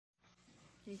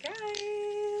You guys,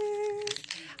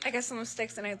 I got some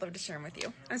lipsticks and I'd love to share them with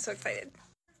you. I'm so excited.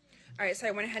 All right, so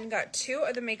I went ahead and got 2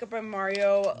 of the Makeup by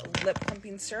Mario lip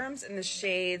plumping serums in the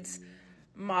shades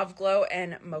Mauve Glow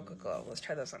and Mocha Glow. Let's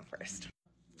try those on first.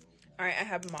 All right, I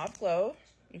have Mauve Glow.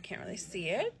 You can't really see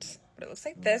it, but it looks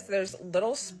like this. There's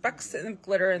little specks of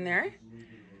glitter in there.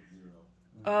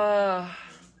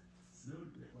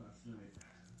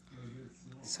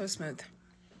 So smooth.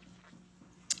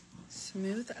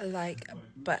 Smooth like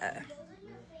butter.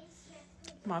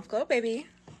 Mauve Glow, baby.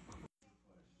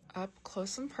 Up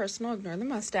close and personal, ignore the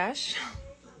mustache.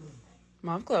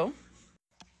 Mauve Glow.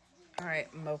 All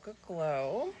right, Mocha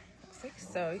Glow. Looks like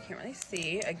so, you can't really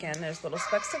see. Again, there's little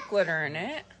specks of glitter in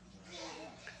it.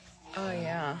 Oh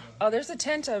yeah. Oh, there's a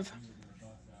tint of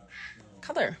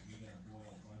color.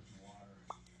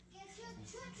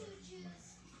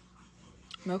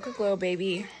 Mocha Glow,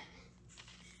 baby.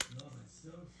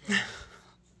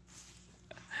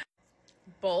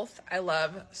 Both I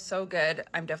love, so good.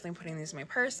 I'm definitely putting these in my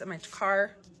purse, in my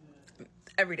car,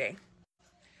 every day.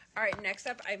 All right, next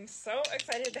up, I'm so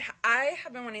excited. I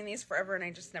have been wanting these forever and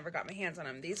I just never got my hands on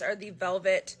them. These are the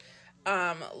Velvet,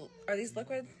 are these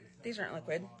liquid? These aren't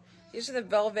liquid. These are the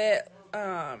Velvet,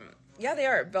 yeah, they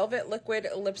are Velvet Liquid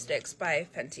Lipsticks by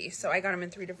Fenty. So I got them in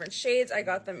 3 different shades. I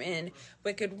got them in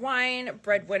Wicked Wine,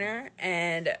 Breadwinner,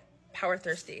 and Power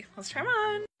Thirsty. Let's try them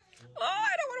on. Oh,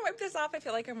 I don't want to wipe this off. I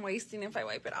feel like I'm wasting if I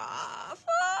wipe it off.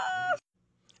 Oh.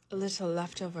 A little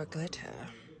leftover glitter.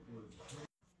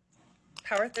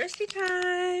 Power Thirsty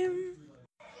time.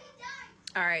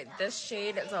 All right, this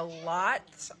shade is a lot.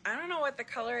 I don't know what the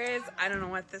color is. I don't know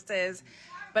what this is,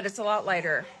 but it's a lot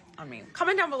lighter on me.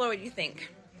 Comment down below what you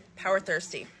think. Power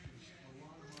Thirsty.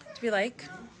 To be like.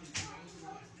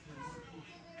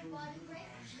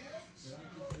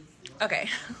 Okay.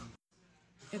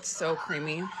 It's so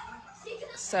creamy.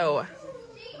 So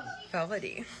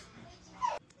velvety.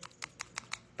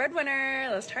 Breadwinner.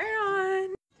 Let's try it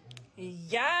on.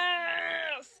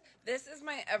 Yes! This is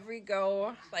my every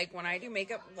go. Like when I do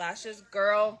makeup, lashes,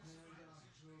 girl.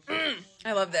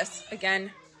 I love this.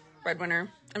 Again, Breadwinner.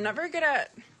 I'm not very good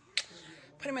at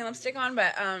putting my lipstick on,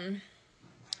 but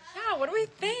yeah, what do we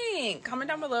think? Comment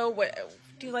down below. What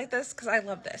do you like this? Because I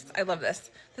love this. I love this.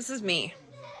 This is me.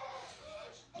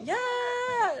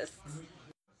 Yes!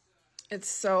 It's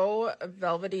so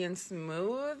velvety and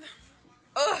smooth.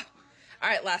 Ugh! All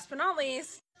right, last but not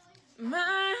least.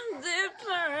 My lips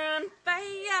are on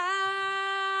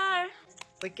fire.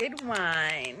 Wicked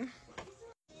Wine.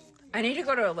 I need to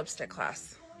go to a lipstick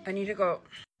class. I need to go.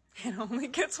 It only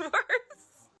gets worse.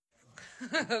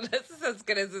 This is as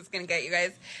good as it's gonna get, you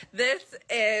guys. This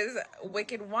is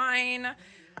Wicked Wine. I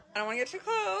don't want to get too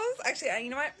close. Actually, you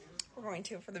know what? We're going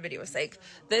to for the video's sake.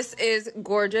 This is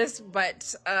gorgeous,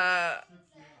 but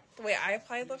the way I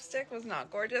applied lipstick was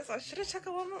not gorgeous. I should have took a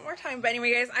little bit more time. But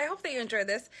anyway, guys, I hope that you enjoyed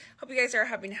this. Hope you guys are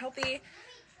happy and healthy.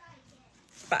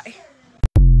 Bye.